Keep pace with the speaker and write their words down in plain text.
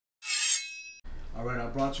Alright, I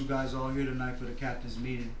brought you guys all here tonight for the captain's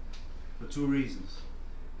meeting for two reasons.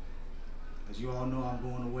 As you all know, I'm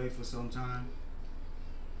going away for some time,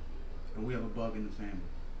 and we have a bug in the family.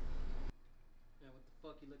 Yeah, what the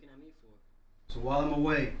fuck you looking at me for? So while I'm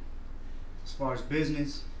away, as far as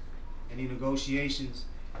business, any negotiations,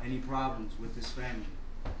 any problems with this family,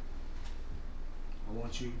 I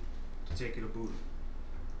want you to take it a Buddha.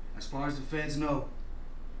 As far as the feds know,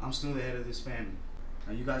 I'm still the head of this family.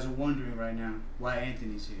 Now you guys are wondering right now why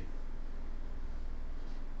Anthony's here.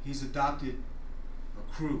 He's adopted a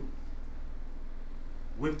crew,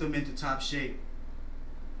 whipped them into top shape,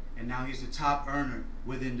 and now he's the top earner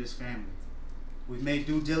within this family. We've made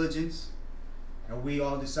due diligence, and we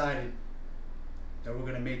all decided that we're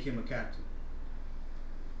gonna make him a captain.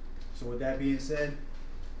 So with that being said,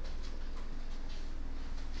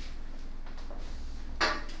 you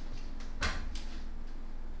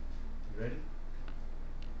ready?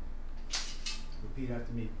 Repeat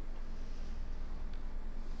after me.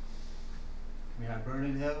 May I burn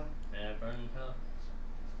in hell? May I burn in hell?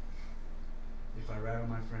 If I rat on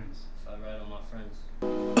my friends. If I rat on my friends.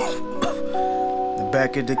 The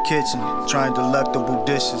back of the kitchen, trying delectable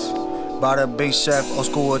dishes. Bada bing chef, old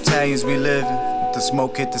school Italians we living. The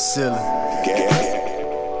smoke hit the ceiling.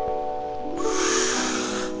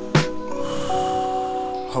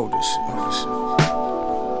 Hold this shit,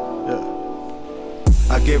 Yeah.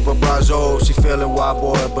 I give her brazo, she feeling wild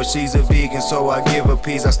boy, but she's a vegan, so I give her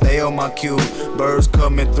peace. I stay on my cue. Birds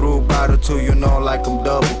coming through by the two, you know, like I'm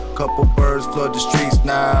double. Couple birds flood the streets,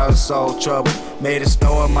 now it's all trouble. Made it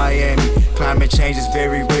snow in Miami, climate change is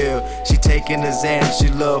very real. She taking the Xanax, she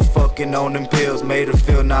love fucking on them pills. Made her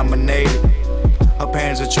feel nominated. Her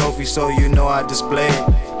parents a trophy, so you know I display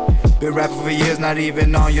it. Been rapping for years, not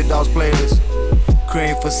even on your dog's playlist.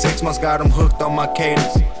 Cream for 6 months, got them hooked on my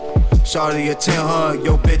cadence. Shawty a 10 hug,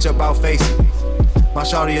 yo bitch about facing. My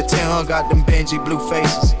shawty a 10 hug, got them Benji blue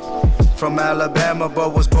faces. From Alabama,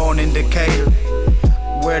 but was born in Decatur.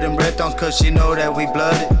 Wear them red thongs cause she know that we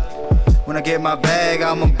blooded. When I get my bag,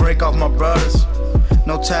 I'ma break off my brothers.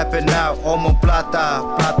 No tapping out, omo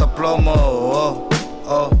plata plomo.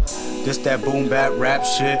 This that boom bap rap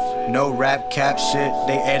shit, no rap cap shit.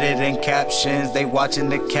 They editing captions, they watching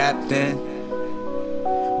the captain.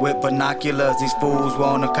 With binoculars, these fools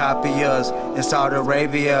wanna copy us. In Saudi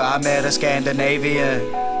Arabia, I met a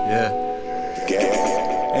Scandinavian. Yeah.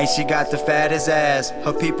 And she got the fattest ass.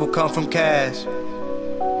 Her people come from cash.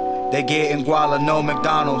 They getting guala, no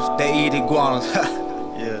McDonald's. They eat iguanas.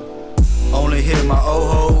 Yeah. Only hit my old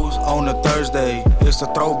hoes on a Thursday. It's a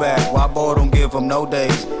throwback. Why boy don't give them no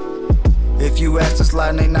days? If you ask to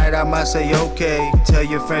slide night, I might say okay. Tell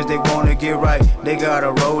your friends they wanna get right, they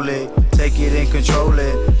gotta roll it. Take it and control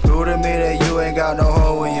it. Prove to me that you ain't got no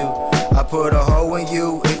hole in you. I put a hole in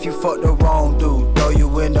you if you fuck the wrong dude. Throw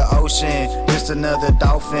you in the ocean, just another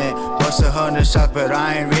dolphin. Bust 100 shots, but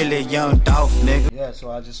I ain't really young Dolph, nigga. Yeah, so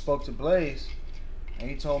I just spoke to Blaze, and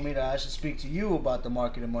he told me that I should speak to you about the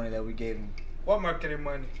marketing money that we gave him. What marketing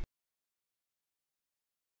money?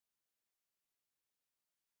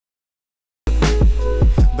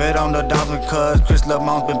 Bet on the Dolphin cuz Chris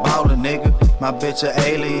Lamont's been ballin', nigga. My bitch a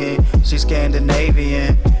alien, she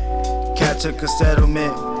Scandinavian. Cat took a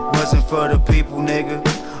settlement, wasn't for the people, nigga.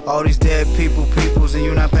 All these dead peoples and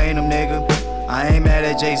you not paying them, nigga. I ain't mad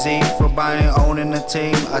at Jay-Z for buying, owning the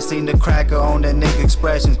team. I seen the cracker on that nigga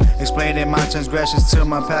expressions, explaining my transgressions to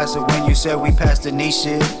my pastor when you said we passed the knee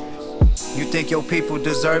shit. You think your people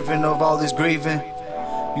deserving of all this grieving?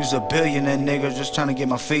 You's a billionaire, nigga, just trying to get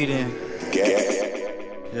my feet in.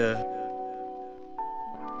 Yeah.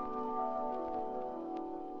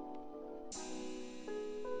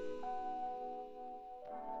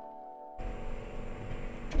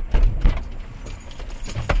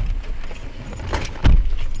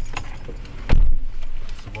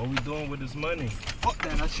 So what we doing with this money? Fuck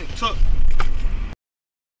that shit took.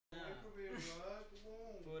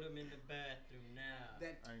 Put him in the bathroom now. I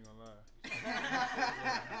ain't gonna lie.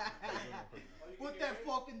 Put that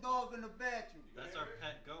fucking dog in the bathroom. That's our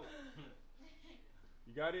pet goat.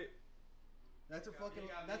 You got it? That's a fucking,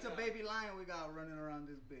 that's a baby lion we got running around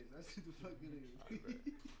this bitch. That's what the fuck it is. I don't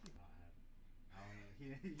know.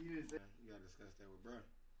 You didn't say. You gotta discuss that with bro.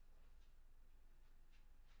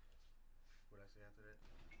 What'd I say after that?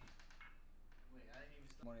 Wait, I didn't even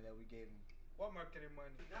start money that we gave him. What marketing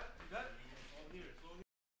money? You got